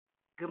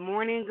Good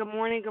morning,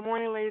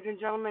 ladies and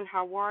gentlemen.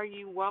 How are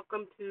you?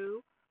 Welcome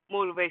to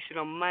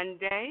Motivational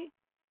Monday.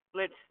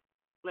 Let's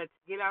let's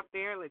get out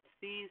there. Let's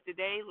seize the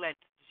day. Let's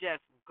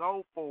just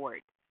go for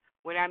it.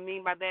 What I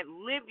mean by that,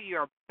 live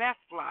your best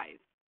life.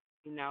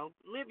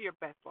 Live your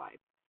best life.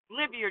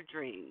 Live your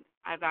dreams.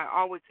 As I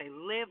always say,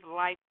 live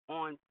life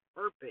on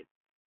purpose,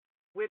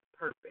 with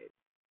purpose.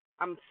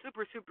 I'm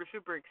super, super,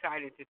 super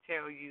excited to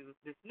tell you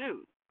this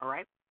news. All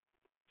right.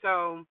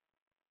 So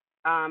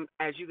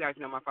as you guys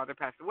know, my father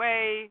passed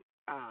away.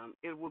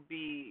 It will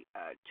be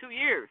 2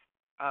 years,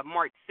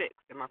 March 6th,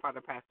 that my father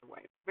passed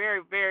away.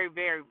 Very, very,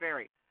 very,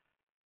 very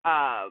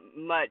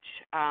much.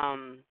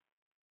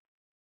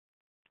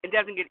 It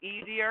doesn't get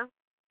easier,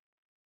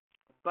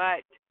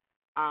 but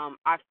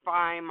I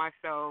find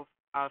myself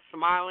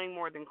smiling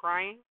more than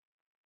crying.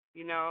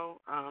 He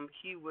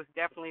was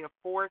definitely a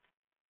force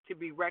to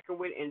be reckoned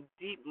with and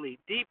deeply,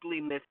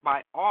 deeply missed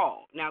by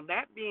all. Now,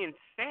 that being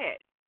said,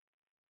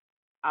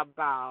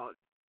 about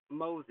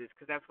Moses,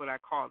 because that's what I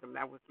called him.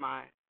 I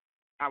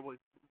was,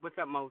 what's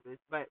up, Moses?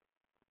 But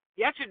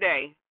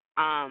yesterday,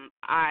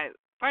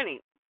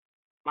 funny,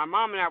 my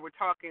mom and I were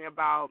talking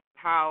about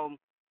how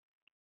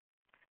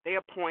they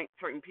appoint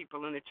certain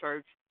people in the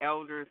church,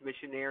 elders,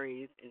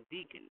 missionaries, and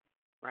deacons,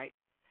 right?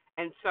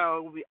 And so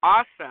it would be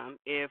awesome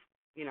if,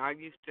 I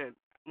used to,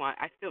 well,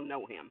 I still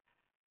know him,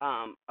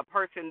 a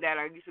person that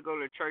I used to go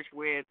to church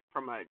with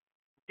from a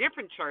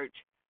different church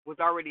was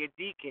already a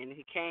deacon.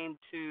 He came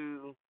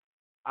to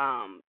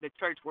the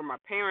church where my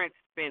parents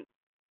spent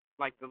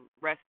like the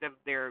rest of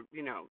their,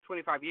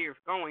 25 years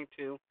going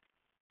to.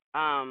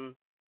 Um,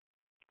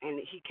 and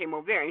he came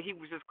over there, and he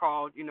was just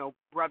called,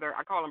 brother.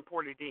 I call him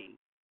Porter Dean.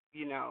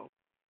 You know,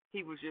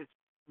 he was just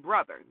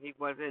brother. He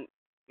wasn't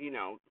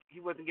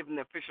given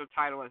the official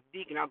title as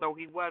deacon, although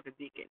he was a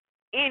deacon.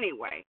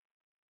 Anyway,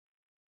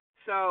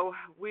 so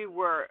we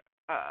were.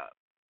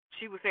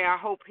 She was saying, I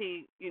hope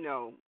he,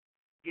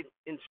 gets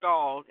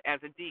installed as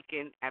a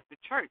deacon at the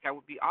church. That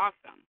would be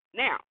awesome.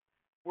 Now,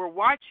 we're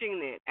watching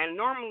it, and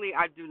normally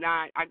I do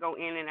not. I go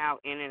in and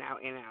out, in and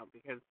out, in and out,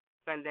 because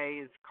Sunday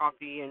is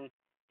coffee and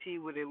tea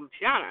with a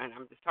Luciana, and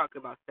I'm just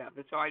talking about stuff.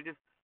 And so I just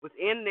was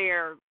in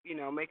there,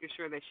 making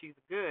sure that she's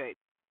good.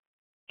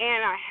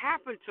 And I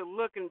happened to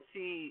look and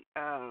see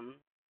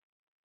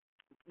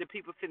the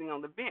people sitting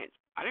on the bench.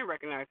 I didn't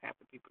recognize half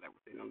the people that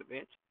were sitting on the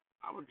bench.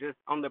 I was just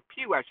on the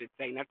pew, I should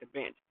say, not the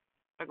bench.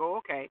 I go,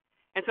 okay.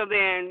 And so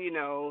then,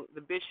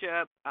 the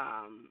bishop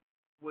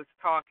was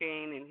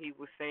talking, and he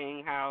was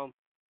saying how,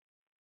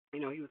 he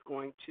was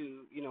going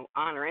to,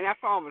 honor. And I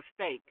saw a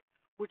mistake,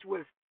 which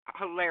was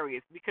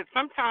hilarious, because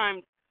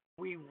sometimes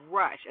we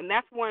rush. And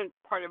that's one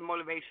part of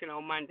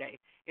Motivational Monday.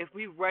 If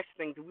we rush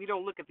things, we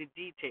don't look at the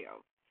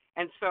details.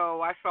 And so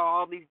I saw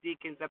all these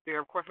deacons up there.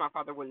 Of course, my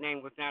father's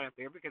name was not up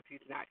there because he's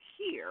not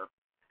here.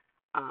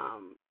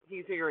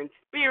 He's here in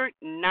spirit,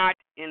 not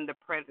in the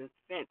present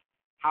sense.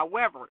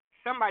 However,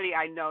 somebody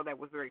I know that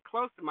was very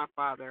close to my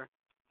father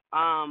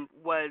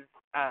was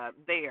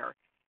there,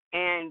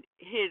 and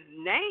his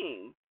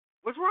name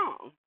was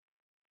wrong.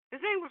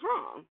 His name was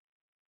wrong.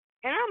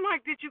 And I'm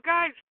like, did you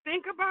guys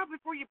think about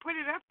before you put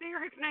it up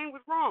there? His name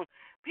was wrong.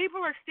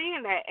 People are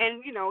seeing that,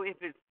 and if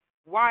his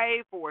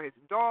wife or his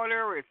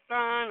daughter or his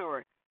son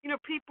or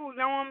people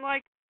know him,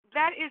 like,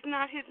 that is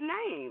not his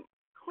name,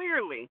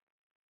 clearly.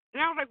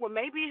 And I was like, well,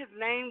 maybe his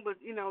name was,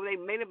 they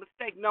made a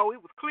mistake. No,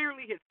 it was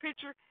clearly his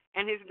picture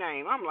and his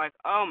name. I'm like,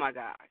 oh my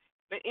gosh.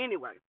 But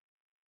anyway,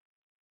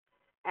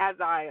 as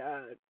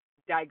I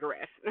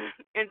digress,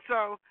 and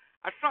so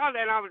I saw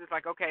that, and I was just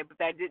like, okay, but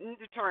that didn't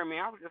deter me.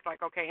 I was just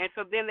like, okay. And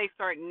so then they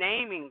start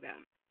naming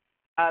them,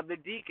 the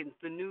deacons,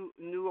 the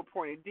new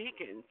appointed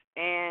deacons,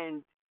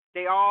 and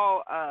they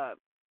all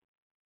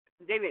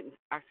they didn't.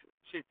 I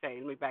should say,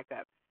 let me back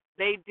up.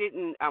 They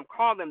didn't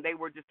call them. They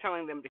were just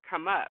telling them to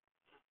come up,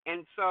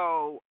 and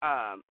so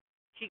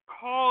he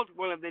called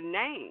one of the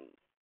names,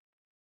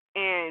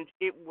 and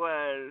it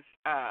was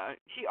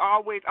he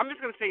always. I'm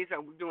just gonna say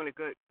he's doing a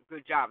good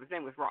job. His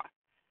name was Ross.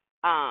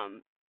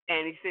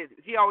 And he said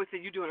he always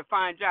said, you're doing a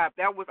fine job.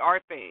 That was our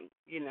thing.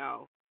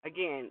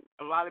 Again,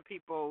 a lot of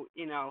people,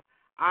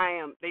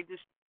 they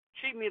just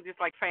treat me just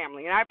like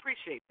family, and I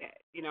appreciate that.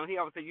 He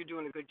always said, you're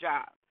doing a good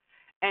job.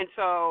 And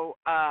so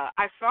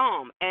I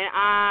saw him, and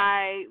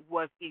I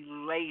was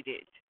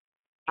elated.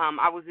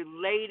 I was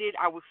elated.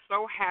 I was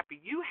so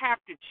happy. You have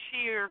to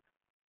cheer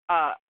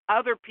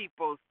other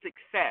people's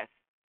success.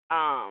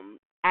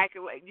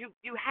 Accolade.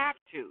 You have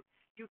to.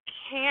 You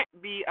can't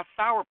be a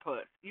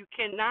sourpuss. You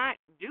cannot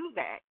do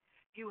that.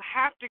 You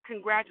have to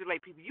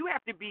congratulate people. You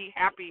have to be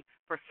happy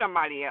for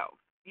somebody else.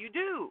 You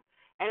do.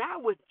 And I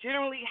was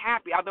generally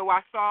happy, although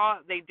I saw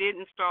they did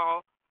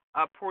install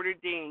Porter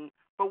Dean.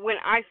 But when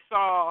I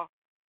saw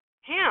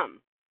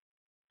him,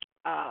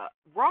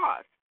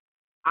 Ross,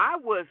 I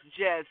was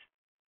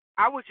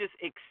just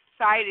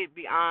excited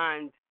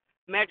beyond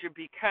measure,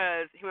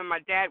 because him and my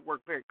dad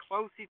worked very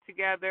closely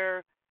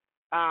together.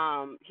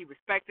 He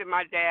respected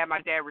my dad.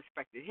 My dad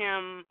respected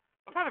him.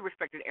 My father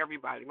respected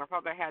everybody. My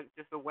father had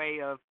just a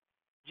way of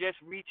just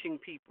reaching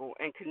people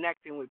and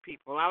connecting with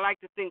people. And I like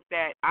to think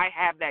that I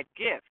have that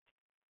gift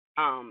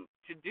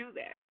to do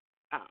that.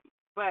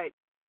 But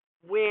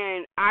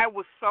when I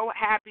was so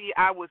happy,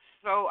 I was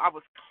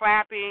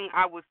clapping,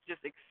 I was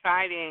just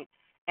excited,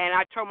 and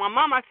I told my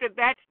mom, I said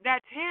that's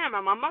him.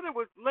 And my mother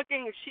was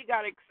looking, and she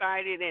got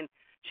excited, and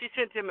she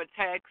sent him a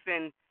text,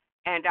 and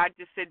I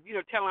just said,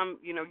 tell him,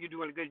 you're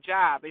doing a good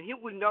job, and he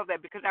would know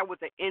that because that was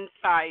an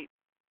inside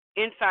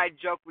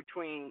joke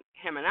between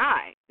him and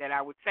I that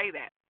I would say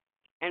that,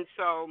 and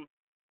so.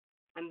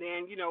 And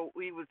then,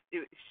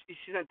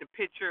 she sent the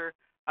picture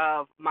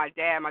of my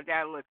dad. My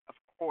dad looked, of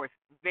course,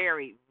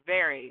 very,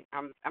 very.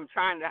 I'm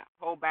trying to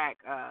hold back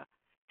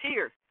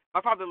tears.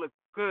 My father looked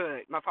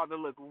good. My father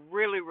looked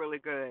really, really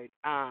good.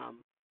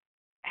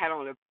 Had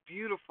on a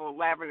beautiful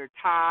lavender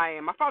tie,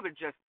 and my father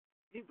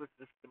he was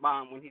just the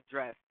bomb when he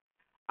dressed.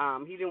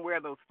 He didn't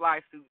wear those fly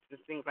suits and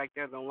things like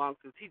that, the long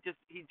suits. He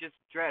just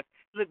dressed.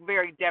 He looked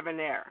very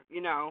debonair.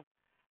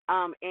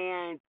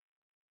 And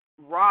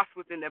Ross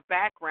was in the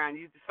background.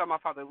 You just saw my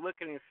father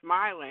looking and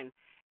smiling,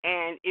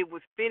 and it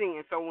was fitting.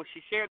 And so when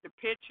she shared the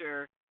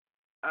picture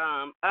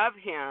of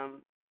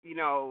him,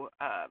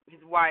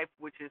 his wife,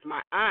 which is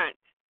my aunt,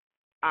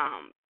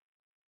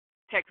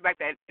 text back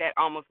that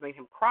almost made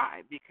him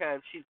cry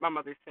because my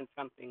mother sent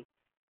something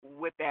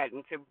with that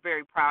and said,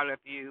 very proud of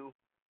you.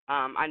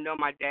 I know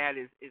my dad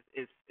is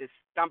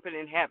stumping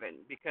in heaven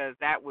because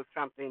that was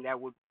something that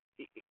would,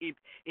 if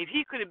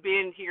he could have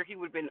been here, he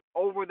would have been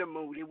over the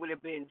moon. It would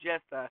have been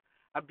just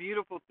a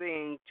beautiful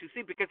thing to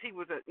see because he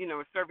was a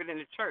servant in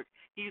the church.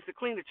 He used to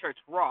clean the church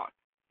for Ross.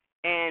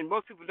 And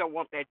most people don't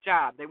want that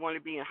job. They want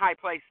to be in high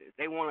places.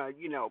 They want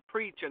to,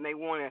 preach, and they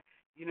want to,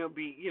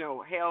 be,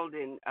 held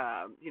in,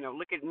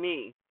 look at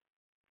me,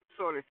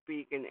 so to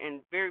speak.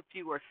 And very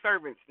few are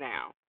servants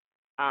now.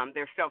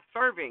 They're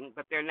self-serving,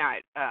 but they're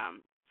not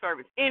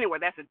servants. Anyway,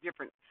 that's a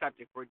different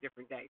subject for a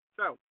different day.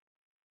 So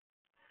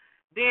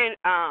then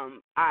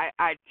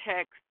I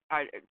text,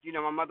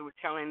 my mother was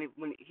telling me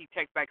when he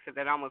texted back, said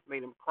that almost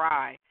made him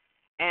cry.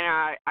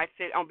 And I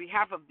said, on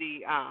behalf of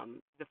the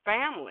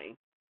family,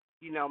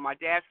 my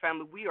dad's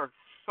family, we are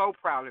so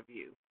proud of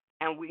you.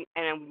 And we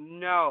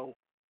know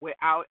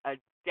without a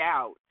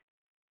doubt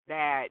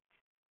that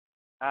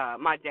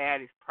my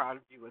dad is proud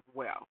of you as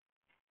well.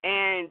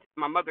 And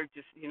my mother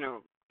just,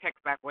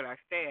 text back what I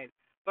said.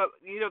 But,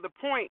 the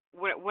point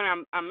when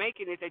I'm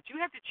making is that you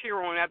have to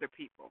cheer on other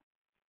people.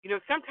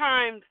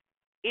 Sometimes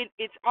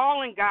it's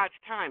all in God's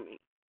timing.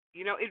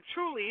 It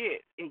truly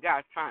is in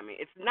God's timing.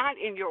 It's not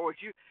in yours.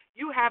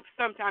 You have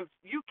sometimes,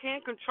 you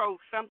can control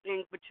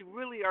something, but you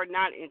really are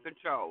not in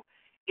control.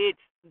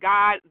 It's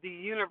God, the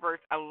universe,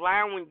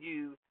 allowing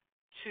you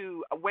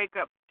to wake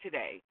up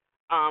today,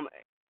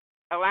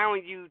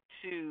 allowing you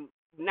to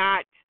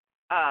not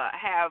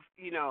have,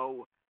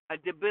 a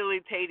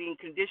debilitating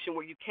condition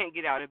where you can't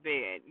get out of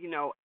bed.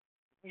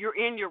 You're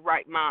in your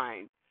right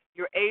mind.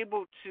 You're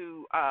able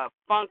to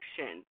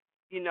function,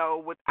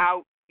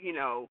 without,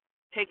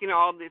 taking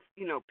all this,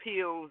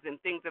 pills and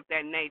things of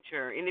that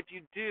nature. And if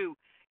you do,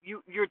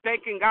 you're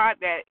thanking God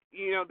that,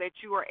 that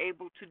you are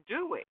able to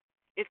do it.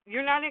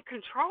 You're not in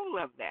control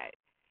of that.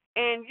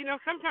 And,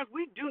 sometimes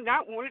we do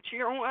not want to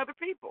cheer on other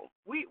people.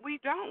 We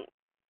don't,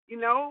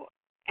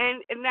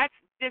 and that's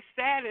just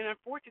sad and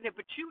unfortunate,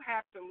 but you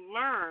have to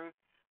learn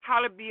how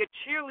to be a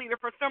cheerleader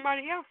for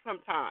somebody else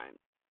sometimes.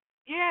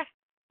 Yes,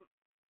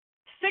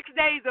 6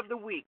 days of the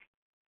week,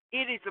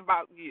 it is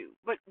about you.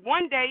 But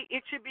one day,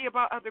 it should be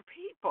about other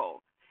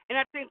people. And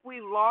I think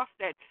we lost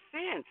that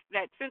sense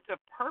of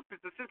purpose,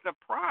 a sense of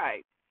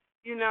pride.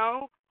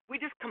 We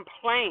just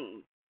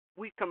complain.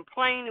 We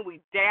complain and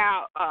we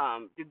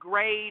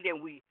degrade,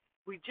 and we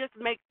just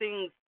make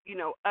things,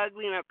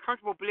 ugly and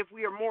uncomfortable. But if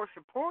we are more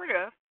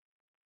supportive,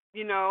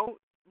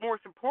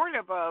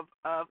 of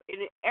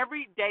and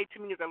every day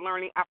to me is a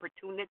learning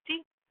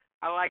opportunity.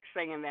 I like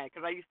saying that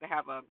because I used to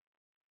have a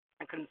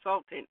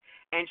consultant,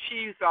 and she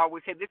used to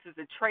always say, this is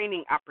a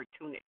training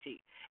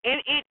opportunity. And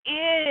it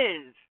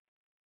is.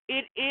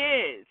 It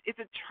is. It's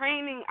a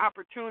training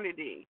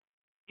opportunity,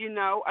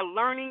 a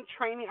learning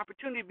training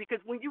opportunity, because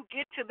when you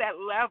get to that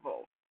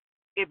level,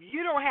 if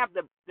you don't have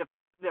the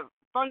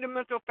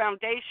fundamental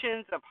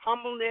foundations of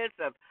humbleness,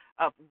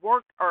 of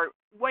work or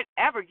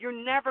whatever, you're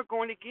never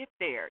going to get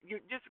there.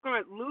 You're just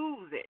going to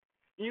lose it.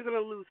 You're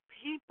going to lose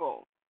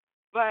people.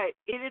 But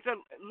it is a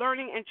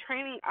learning and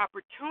training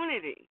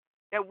opportunity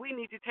that we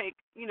need to take,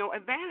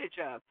 advantage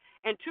of.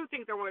 And two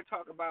things I want to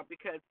talk about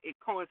because it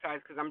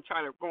coincides, because I'm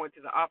trying to go into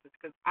the office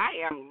because I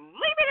am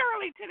leaving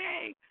early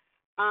today.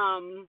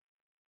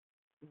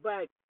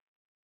 But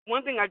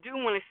one thing I do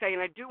want to say,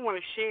 and I do want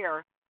to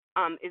share,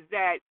 is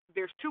that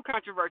there's two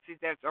controversies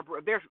there's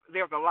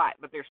a lot,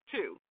 but there's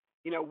two.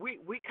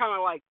 We kind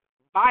of like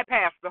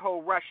bypass the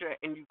whole Russia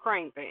and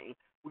Ukraine thing.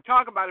 We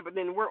talk about it, but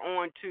then we're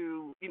on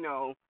to,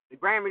 the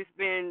Grammys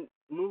been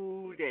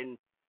moved, and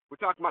we're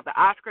talking about the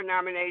Oscar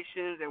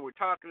nominations, and we're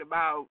talking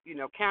about,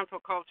 cancel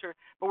culture,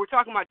 but we're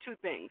talking about two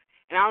things.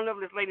 And I don't know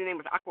if this lady name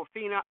was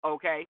Aquafina,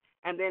 okay,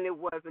 and then it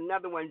was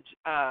another one,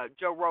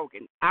 Joe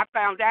Rogan. I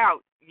found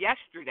out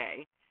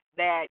yesterday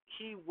that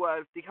he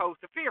was the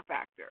host of Fear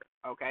Factor,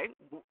 okay?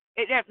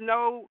 It has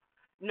no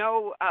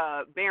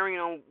bearing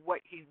on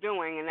what he's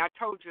doing, and I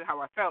told you how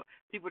I felt.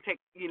 People take,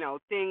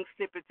 things,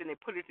 snippets, and they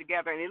put it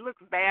together, and it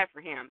looks bad for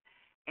him.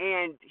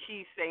 And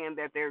he's saying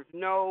that there's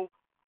no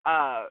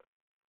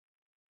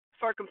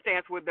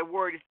circumstance where the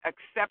word is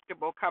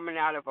acceptable coming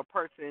out of a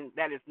person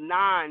that is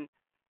non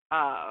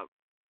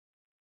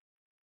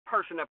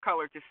person of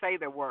color to say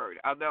the word.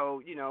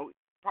 Although,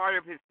 part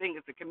of his thing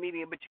is a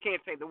comedian, but you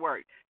can't say the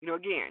word.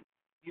 Again,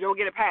 you don't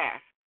get a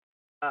pass.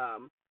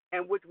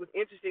 And which was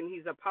interesting,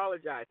 he's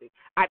apologizing.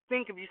 I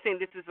think if you're saying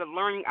this is a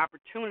learning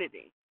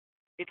opportunity,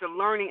 it's a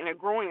learning and a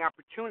growing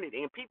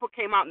opportunity. And people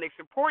came out and they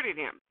supported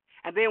him.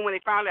 And then when they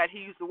found out he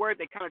used the word,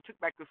 they kind of took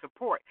back the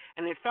support.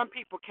 And then some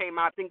people came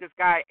out, I think this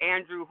guy,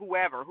 Andrew,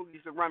 whoever, who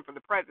used to run for the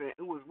president,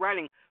 who was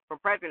running for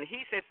president,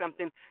 he said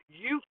something,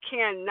 you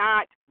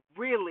cannot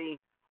really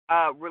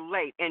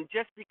relate. And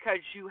just because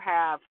you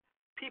have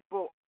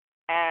people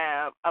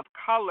of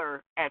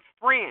color as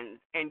friends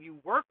and you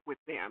work with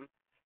them,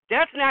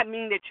 does not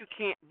mean that you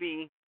can't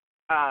be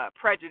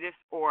prejudiced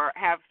or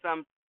have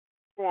some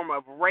form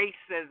of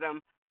racism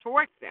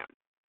towards them.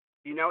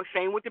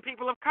 Same with the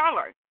people of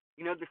color.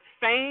 The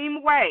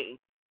same way,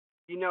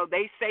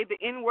 they say the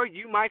N-word,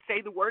 you might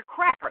say the word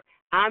cracker.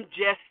 I'm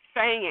just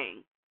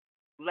saying,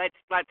 let's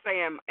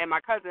say, and my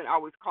cousin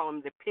always call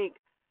him the pink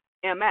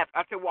MF.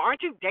 I said, well,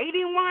 aren't you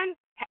dating one?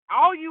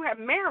 All you have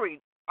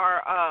married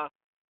are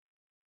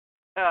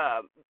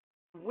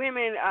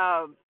women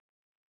of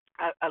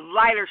a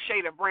lighter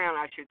shade of brown,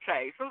 I should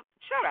say. So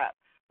shut up.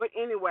 But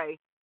anyway,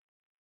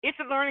 it's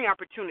a learning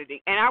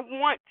opportunity. And I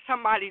want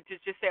somebody to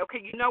just say, okay,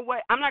 you know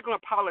what? I'm not going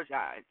to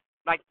apologize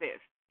like this.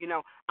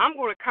 I'm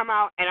going to come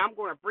out and I'm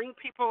going to bring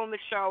people on the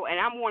show and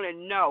I'm going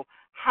to know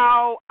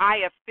how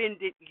I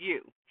offended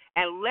you.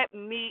 And let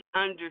me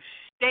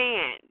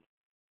understand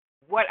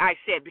what I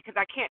said, because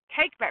I can't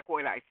take back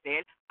what I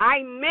said.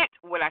 I meant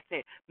what I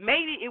said.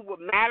 Maybe it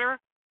would matter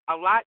a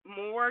lot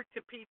more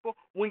to people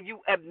when you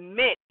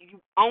admit,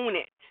 you own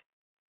it.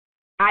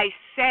 I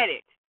said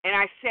it, and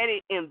I said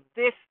it in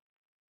this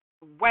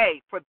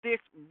way for this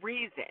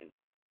reason.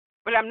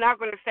 But I'm not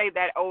going to say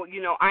that,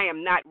 I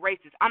am not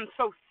racist. I'm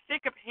so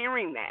sick of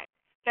hearing that.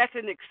 That's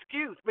an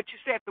excuse, but you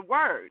said the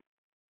word.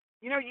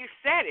 You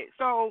said it.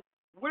 So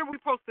what are we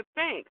supposed to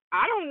think?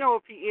 I don't know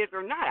if he is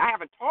or not. I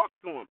haven't talked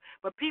to him.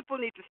 But people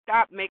need to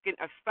stop making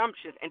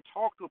assumptions and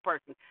talk to a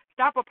person.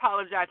 Stop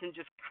apologizing.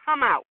 Just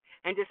come out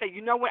and just say,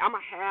 you know what, I'm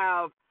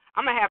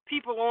gonna have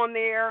people on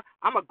there.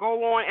 I'm gonna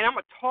go on and I'm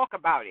gonna talk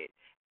about it.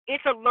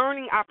 It's a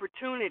learning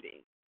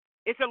opportunity.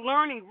 It's a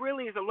learning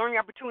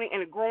opportunity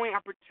and a growing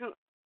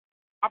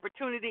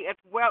opportunity as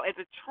well as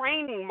a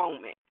training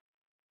moment.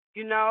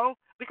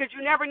 Because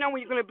you never know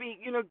when you're going to be,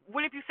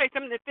 what if you say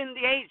something that offends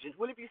the Asians?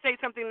 What if you say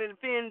something that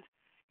offends,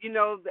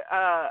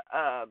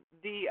 I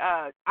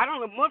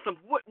don't know, Muslims?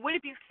 What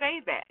if you say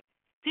that?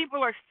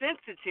 People are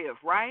sensitive,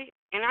 right?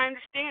 And I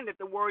understand that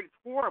the word is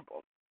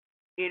horrible.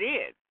 It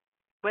is.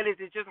 But is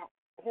it just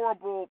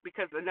horrible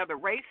because another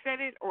race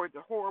said it, or is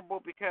it horrible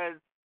because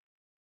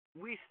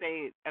we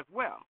say it as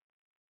well?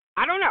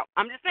 I don't know.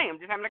 I'm just saying. I'm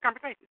just having a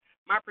conversation.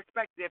 My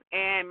perspective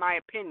and my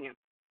opinion.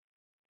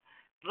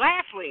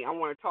 Lastly, I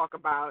want to talk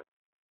about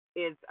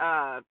is,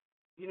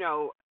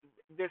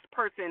 this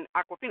person,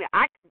 Aquafina.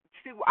 I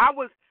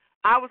was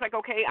like,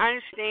 okay, I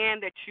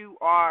understand that you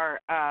are,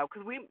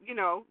 because when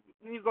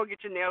you go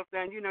get your nails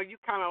done, you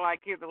kind of like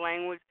hear the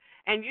language,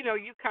 and you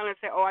kind of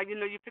say, oh,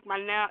 you pick my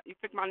nail,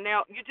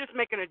 you're just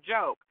making a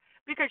joke.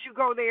 Because you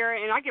go there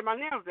and I get my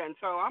nails done.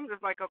 So I'm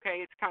just like,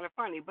 okay, it's kind of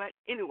funny. But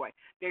anyway,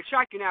 they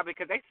shock you now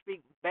because they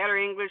speak better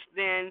English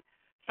than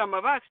some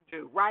of us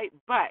do, right?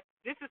 But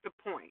this is the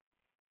point.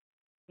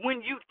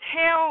 When you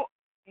tell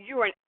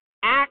you're an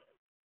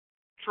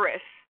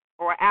actress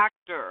or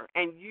actor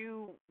and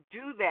you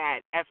do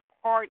that as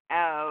part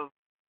of,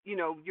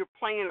 you're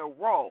playing a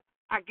role,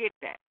 I get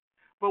that.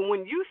 But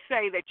when you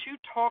say that you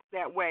talk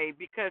that way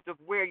because of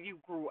where you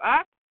grew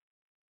up,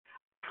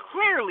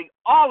 clearly,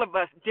 all of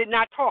us did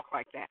not talk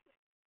like that.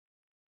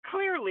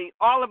 Clearly,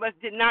 all of us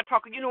did not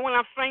talk. You know what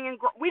I'm saying?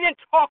 We didn't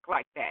talk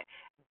like that.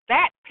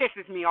 That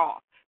pisses me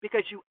off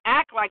because you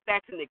act like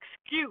that's an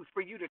excuse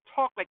for you to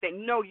talk like that.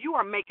 No, you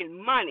are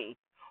making money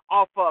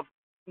off of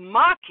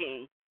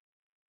mocking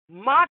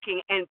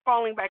and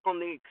falling back on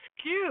the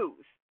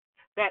excuse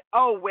that,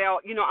 oh, well,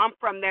 I'm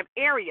from that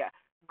area.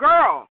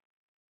 Girl,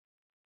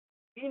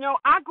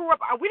 I grew up,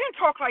 we didn't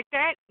talk like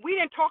that. We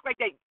didn't talk like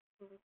that.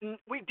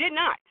 We did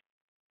not.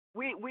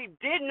 We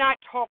did not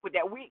talk with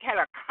that. We had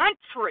a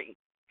country.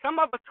 Some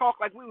of us talked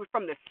like we were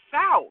from the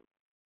South.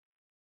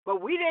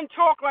 But we didn't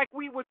talk like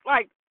we was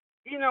like,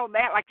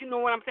 that, like, you know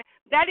what I'm saying?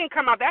 That didn't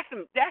come out. That's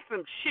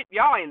some shit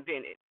y'all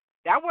invented.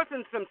 That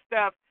wasn't some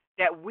stuff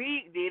that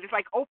we did. It's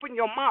like open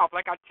your mouth.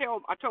 Like I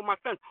told my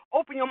son,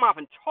 open your mouth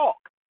and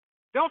talk.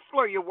 Don't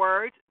slur your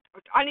words.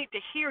 I need to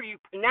hear you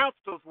pronounce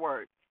those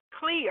words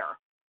clear,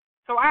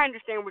 so I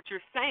understand what you're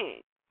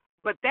saying.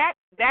 But and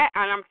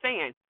I'm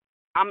saying,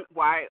 I'm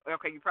why?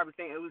 Okay, you're probably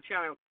saying,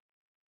 Luciano,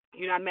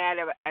 you're not mad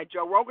at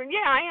Joe Rogan?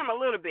 Yeah, I am a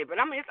little bit, but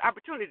I mean, it's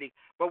opportunity.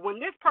 But when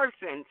this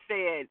person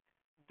said,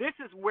 "This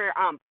is where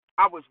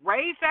I was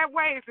raised that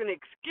way," it's an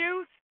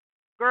excuse,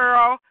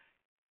 girl.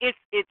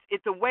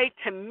 It's a way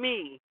to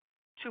me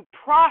to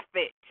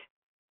profit,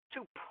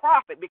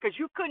 because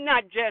you could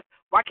not just.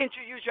 Why can't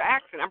you use your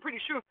accent? I'm pretty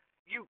sure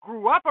you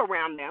grew up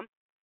around them.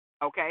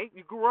 Okay,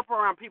 you grew up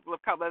around people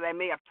of color that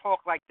may have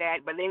talked like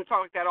that, but they didn't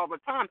talk like that all the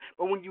time.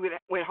 But when you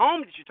went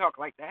home, did you talk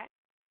like that?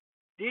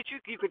 Did you?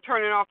 You could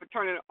turn it off or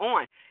turn it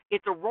on.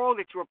 It's a role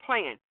that you're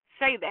playing.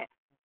 Say that.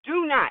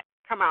 Do not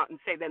come out and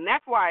say that. And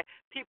that's why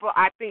people,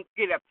 I think,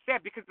 get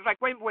upset, because it's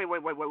like, wait.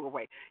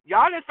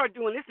 Y'all didn't start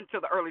doing this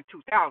until the early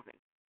 2000s.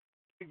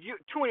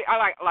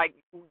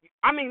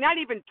 I mean, not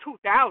even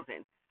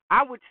 2000.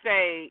 I would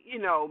say,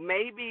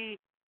 maybe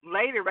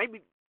later,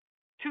 maybe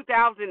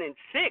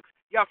 2006.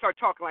 Y'all start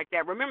talking like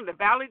that. Remember the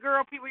Valley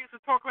Girl? People used to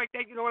talk like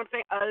that. You know what I'm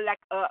saying?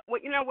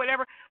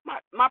 Whatever.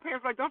 My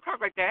parents were like, don't talk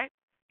like that.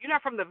 You're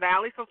not from the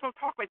Valley, so don't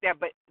talk like that.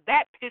 But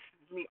that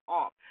pisses me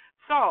off.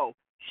 So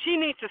she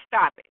needs to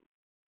stop it.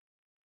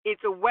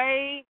 It's a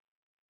way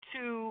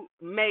to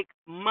make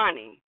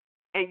money,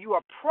 and you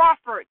are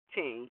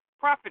profiting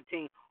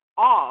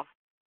off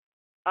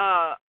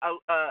a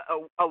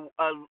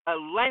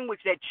language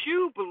that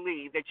you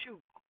believe, that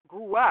you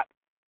grew up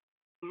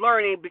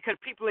learning, because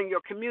people in your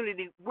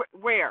community,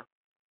 where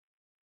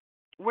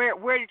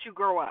did you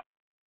grow up?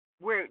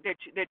 Where that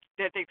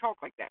they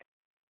talk like that?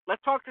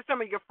 Let's talk to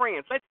some of your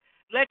friends.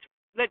 Let's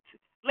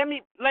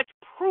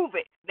prove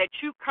it that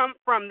you come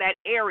from that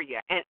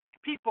area, and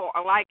people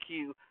are like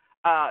you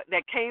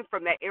that came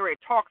from that area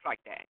talks like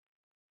that.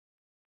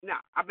 Now,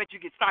 I bet you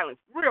get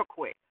silenced real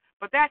quick.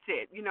 But that's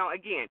it.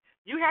 Again,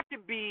 you have to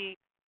be,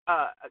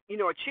 a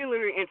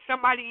cheerleader in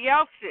somebody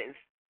else's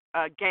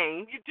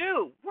game. You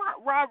do.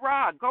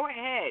 Rah. Go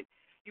ahead.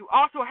 You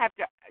also have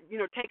to,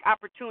 take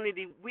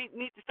opportunity. We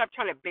need to stop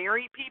trying to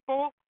bury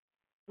people.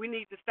 We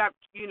need to stop,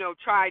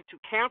 try to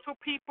cancel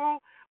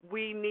people.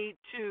 We need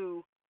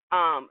to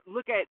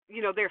look at,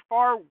 there's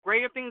far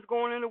greater things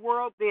going on in the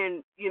world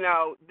than,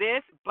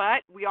 this.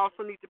 But we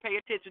also need to pay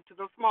attention to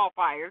those small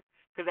fires,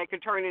 because they can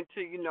turn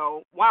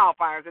into,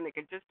 wildfires, and they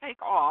can just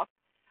take off.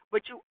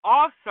 But you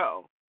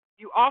also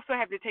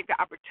have to take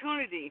the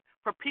opportunity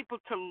for people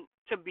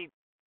to be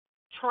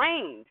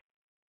trained,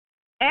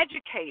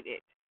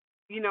 educated.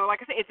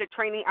 Like I said, it's a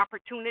training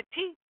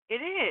opportunity.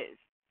 It is.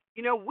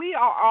 We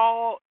are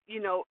all,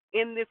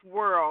 in this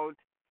world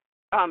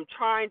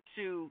trying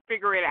to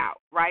figure it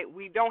out, right?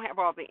 We don't have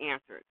all the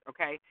answers,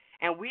 okay?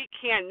 And we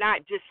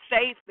cannot just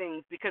say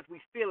things because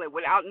we feel it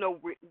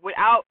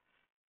without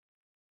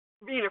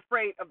being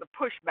afraid of the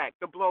pushback,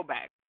 the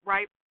blowback,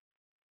 right?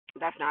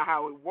 That's not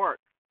how it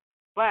works.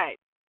 But,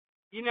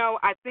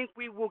 I think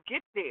we will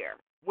get there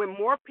when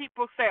more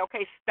people say,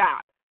 okay,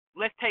 stop.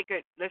 Let's take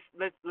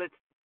let's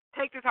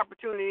take this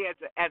opportunity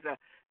as a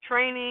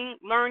training,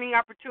 learning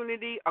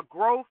opportunity, a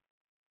growth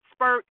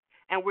spurt,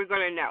 and we're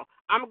going to know.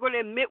 I'm going to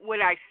admit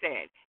what I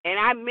said, and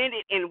I meant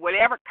it in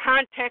whatever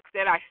context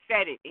that I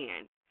said it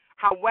in.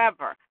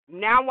 However,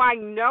 now I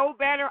know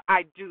better,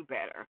 I do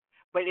better.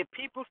 But if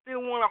people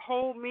still want to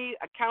hold me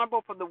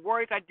accountable for the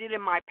words I did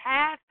in my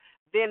past,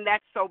 then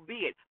that's so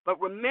be it.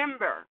 But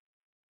remember,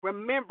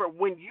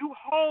 when you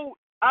hold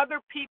other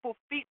people's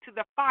feet to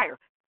the fire,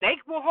 they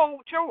will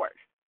hold yours.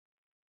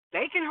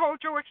 They can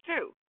hold yours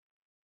too.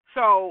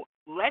 So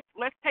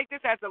let's take this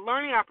as a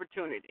learning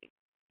opportunity,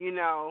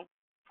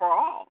 for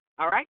all.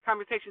 All right?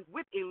 Conversations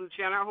with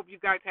Luciana. I hope you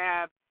guys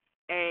have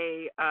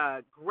a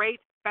great,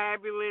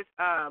 fabulous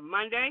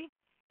Monday,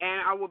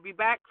 and I will be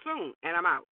back soon. And I'm out.